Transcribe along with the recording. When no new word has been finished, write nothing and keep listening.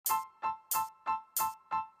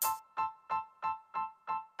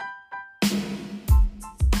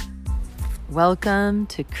Welcome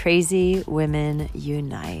to Crazy Women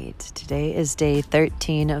Unite. Today is day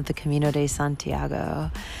 13 of the Camino de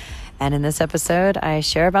Santiago. And in this episode, I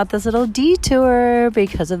share about this little detour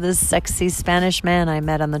because of this sexy Spanish man I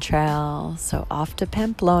met on the trail. So off to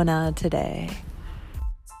Pamplona today.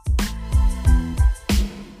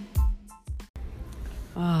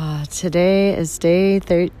 Today is day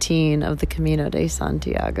 13 of the Camino de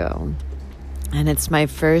Santiago. And it's my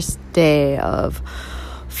first day of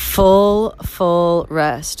full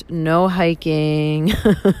rest. No hiking,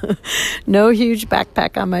 no huge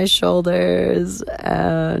backpack on my shoulders,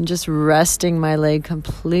 and just resting my leg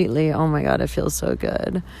completely. Oh my God, it feels so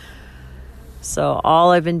good. So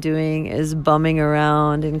all I've been doing is bumming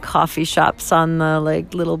around in coffee shops on the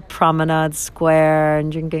little promenade square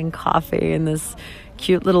and drinking coffee, and this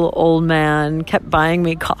cute little old man kept buying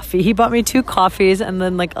me coffee. He bought me 2 coffees and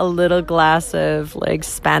then a little glass of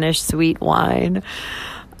Spanish sweet wine.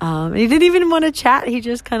 He didn't even want to chat. He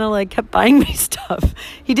just kind of kept buying me stuff.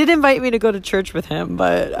 He did invite me to go to church with him,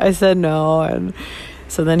 but I said no. And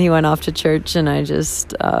so then he went off to church and I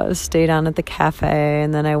just stayed on at the cafe.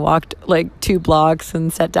 And then I walked 2 blocks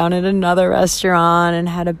and sat down at another restaurant and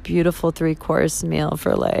had a beautiful 3-course meal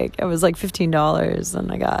for it was $15.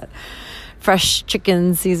 And I got fresh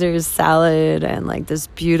chicken Caesar salad and this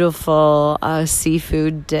beautiful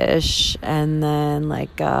seafood dish, and then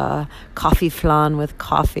coffee flan with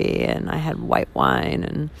coffee, and I had white wine,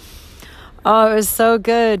 and it was so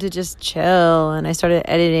good to just chill. And I started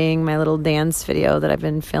editing my little dance video that I've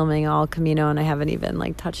been filming all Camino, and I haven't even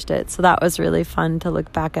touched it, so that was really fun to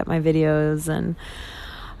look back at my videos and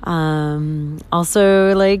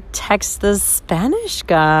also text the Spanish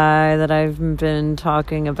guy that I've been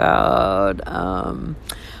talking about. And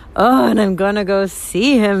I'm gonna go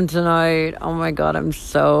see him tonight. Oh my God, I'm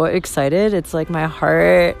so excited. It's my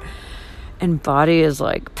heart and body is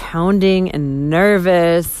pounding and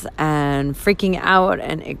nervous and freaking out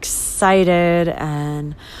and excited,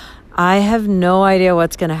 and I have no idea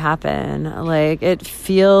what's gonna happen. It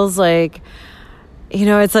feels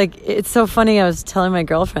it's so funny. I was telling my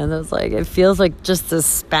girlfriend, it feels just this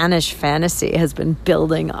Spanish fantasy has been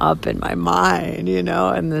building up in my mind,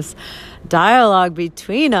 and this dialogue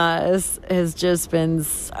between us has just been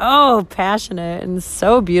so passionate and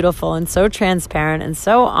so beautiful and so transparent and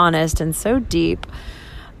so honest and so deep.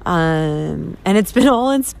 And it's been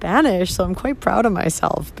all in Spanish, so I'm quite proud of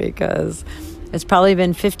myself because it's probably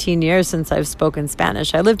been 15 years since I've spoken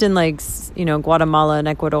Spanish. I lived in Guatemala and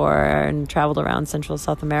Ecuador and traveled around Central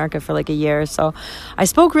South America for a year. So I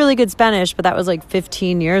spoke really good Spanish, but that was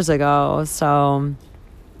 15 years ago. So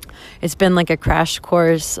it's been a crash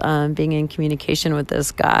course being in communication with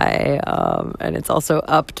this guy. And it's also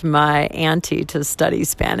upped my ante to study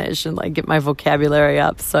Spanish and get my vocabulary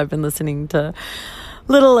up. So I've been listening to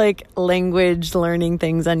little language learning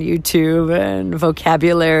things on YouTube and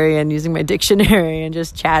vocabulary and using my dictionary and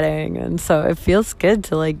just chatting. And so it feels good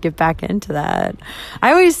to get back into that.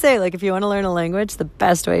 I always say if you want to learn a language, the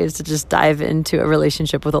best way is to just dive into a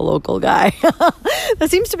relationship with a local guy. That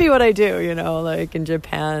seems to be what I do, in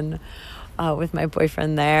Japan with my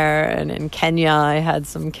boyfriend there, and in Kenya I had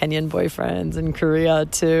some Kenyan boyfriends, in Korea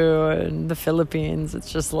too, and the Philippines.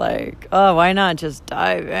 It's just why not just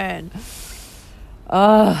dive in?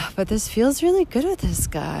 But this feels really good with this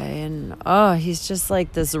guy. And, he's just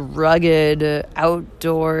this rugged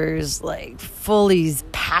outdoors, fully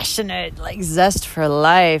passionate, zest for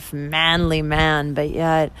life, manly man. But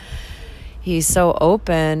yet he's so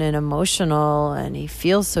open and emotional, and he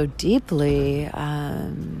feels so deeply.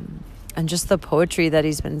 And just the poetry that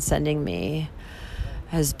he's been sending me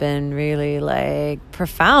has been really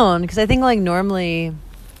profound. Because I think normally,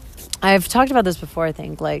 I've talked about this before, I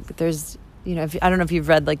think there's, I don't know if you've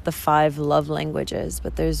read the 5 love languages,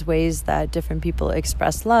 but there's ways that different people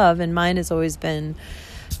express love, and mine has always been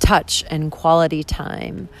touch and quality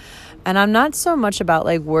time. And I'm not so much about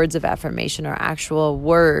words of affirmation or actual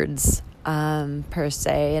words per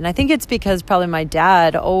se. And I think it's because probably my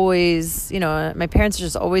dad always, my parents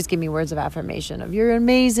just always give me words of affirmation of you're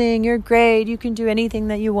amazing, you're great, you can do anything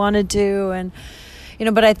that you want to do. And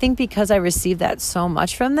but I think because I received that so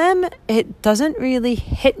much from them, it doesn't really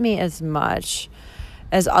hit me as much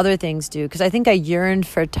as other things do. Because I think I yearned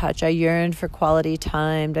for touch. I yearned for quality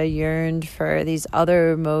time. I yearned for these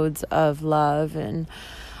other modes of love. And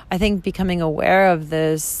I think becoming aware of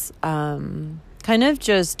this kind of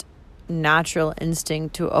just natural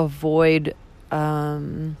instinct to avoid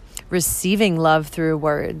receiving love through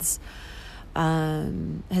words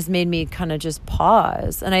has made me kind of just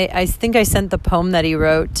pause. And I think I sent the poem that he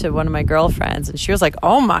wrote to one of my girlfriends, and she was like,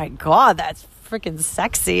 oh my God, that's freaking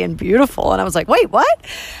sexy and beautiful. And I was like, wait, what?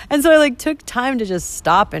 And so I like took time to just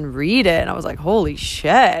stop and read it. And I was like, holy shit.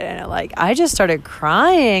 And I just started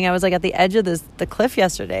crying. I was like at the edge of the cliff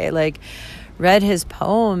yesterday, like read his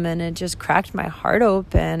poem, and it just cracked my heart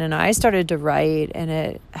open. And I started to write, and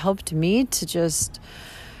it helped me to just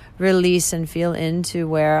release and feel into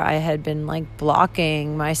where I had been like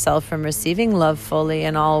blocking myself from receiving love fully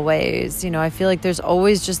in all ways. I feel like there's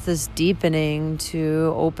always just this deepening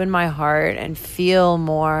to open my heart and feel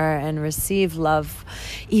more and receive love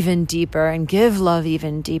even deeper and give love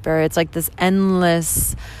even deeper. It's like this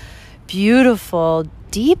endless, beautiful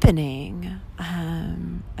deepening.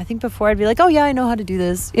 I think before I'd be like, oh yeah, I know how to do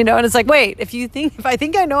this, and it's like, wait, if I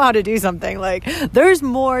think I know how to do something, like there's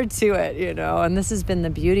more to it, and this has been the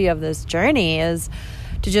beauty of this journey, is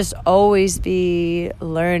to just always be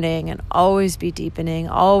learning and always be deepening,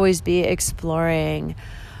 always be exploring.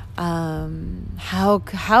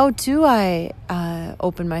 How do I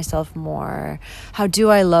open myself more? How do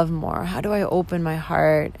I love more? How do I open my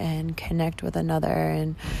heart and connect with another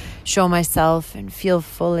and show myself and feel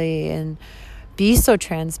fully and be so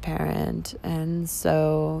transparent? And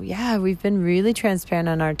so, yeah, we've been really transparent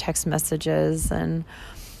on our text messages and,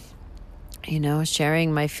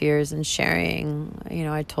 sharing my fears and sharing,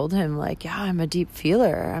 I told him like, yeah, I'm a deep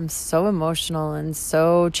feeler. I'm so emotional and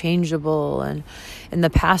so changeable. And in the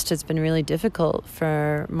past, it's been really difficult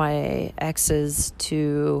for my exes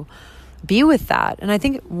to be with that. And I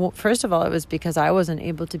think, first of all, it was because I wasn't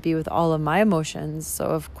able to be with all of my emotions. So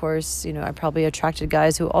of course, I probably attracted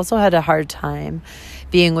guys who also had a hard time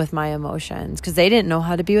being with my emotions because they didn't know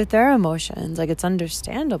how to be with their emotions. Like, it's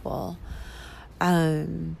understandable.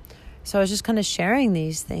 So I was just kind of sharing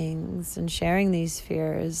these things and sharing these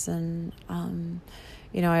fears. And,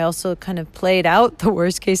 I also kind of played out the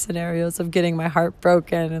worst case scenarios of getting my heart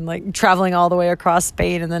broken and like traveling all the way across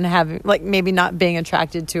Spain and then having like maybe not being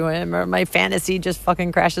attracted to him, or my fantasy just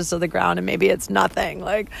fucking crashes to the ground and maybe it's nothing.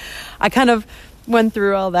 Like, I kind of went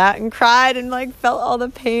through all that and cried and like felt all the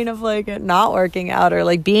pain of like it not working out, or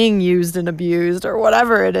like being used and abused, or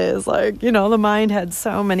whatever it is. Like, the mind had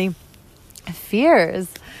so many fears.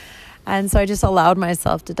 And so I just allowed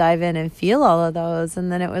myself to dive in and feel all of those.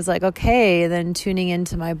 And then it was like, okay, then tuning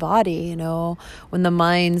into my body, when the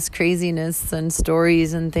mind's craziness and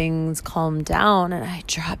stories and things calm down, and I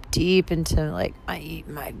drop deep into like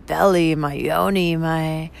my belly, my yoni,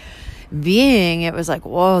 my being, it was like,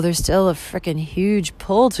 whoa, there's still a freaking huge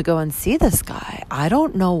pull to go and see this guy. I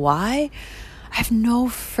don't know why. I have no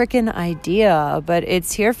freaking idea, but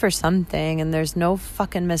it's here for something. And there's no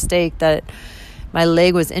fucking mistake that my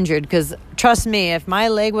leg was injured, because trust me, if my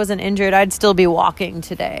leg wasn't injured, I'd still be walking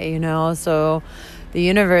today, So the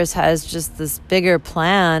universe has just this bigger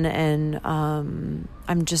plan, and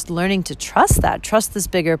I'm just learning to trust this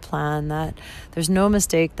bigger plan, that there's no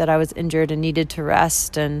mistake that I was injured and needed to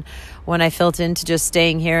rest. And when I felt into just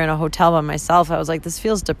staying here in a hotel by myself, I was like, this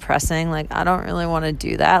feels depressing. Like, I don't really want to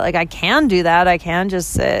do that. Like, I can do that. I can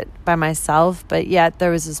just sit by myself, but yet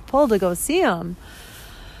there was this pull to go see him.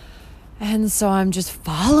 And so I'm just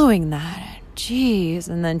following that. Jeez.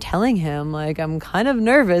 And then telling him, like, I'm kind of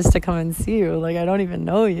nervous to come and see you. Like, I don't even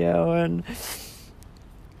know you. And,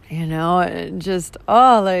 and just,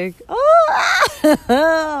 I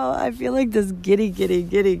feel like this giddy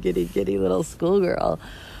little schoolgirl.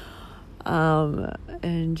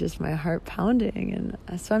 And just my heart pounding.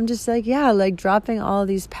 And so I'm just like, yeah, like dropping all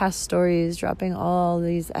these past stories, dropping all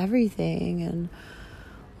these everything, and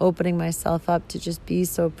opening myself up to just be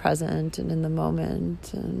so present and in the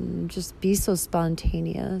moment and just be so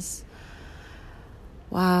spontaneous.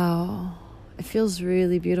 Wow. It feels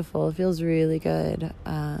really beautiful. It feels really good.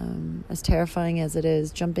 As terrifying as it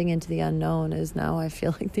is, jumping into the unknown is now, I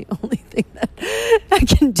feel like, the only thing that I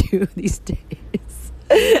can do these days.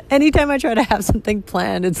 Anytime I try to have something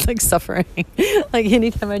planned, it's like suffering. Like,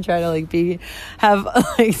 anytime I try to have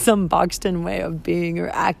like some boxed in way of being or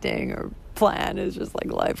acting or plan, is just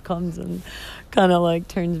like life comes and kind of like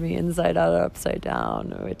turns me inside out or upside down,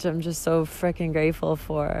 which I'm just so freaking grateful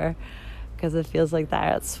for, because it feels like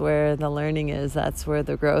that's where the learning is, that's where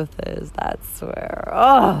the growth is, that's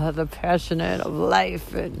where the passionate of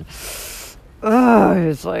life, and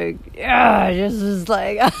it's like, yeah, just is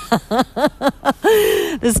like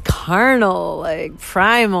this carnal, like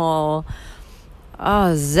primal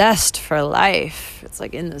zest for life. It's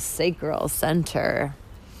like in the sacral center,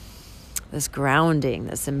 this grounding,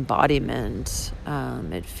 this embodiment.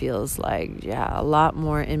 It feels like, a lot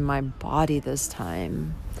more in my body this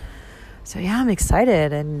time. So I'm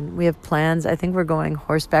excited, and we have plans. I think we're going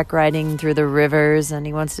horseback riding through the rivers, and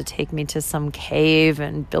he wants to take me to some cave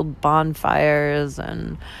and build bonfires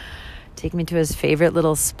and take me to his favorite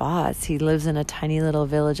little spots. He lives in a tiny little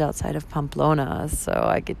village outside of Pamplona, so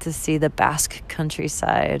I get to see the Basque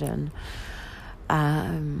countryside and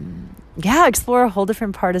explore a whole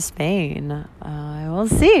different part of Spain.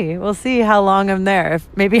 We'll see how long I'm there. If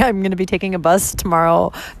maybe I'm going to be taking a bus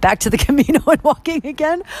tomorrow back to the Camino and walking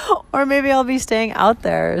again, or maybe I'll be staying out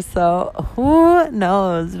there. So who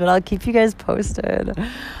knows? But I'll keep you guys posted.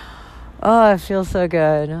 Oh, it feels so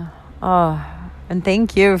good. Oh, and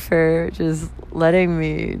thank you for just letting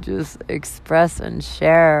me just express and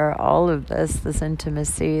share all of this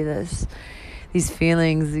intimacy, these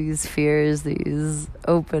feelings, these fears, these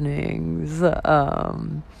openings. So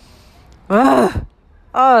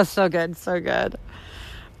good.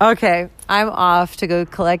 Okay, I'm off to go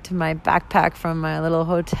collect my backpack from my little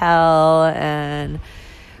hotel and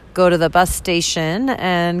go to the bus station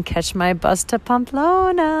and catch my bus to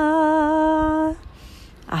Pamplona.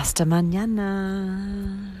 Hasta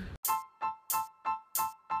mañana.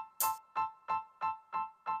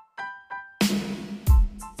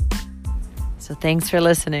 So thanks for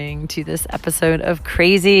listening to this episode of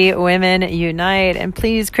Crazy Women Unite. And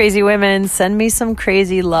please, crazy women, send me some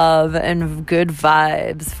crazy love and good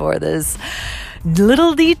vibes for this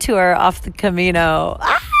little detour off the Camino.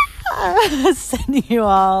 Sending you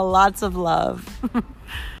all lots of love.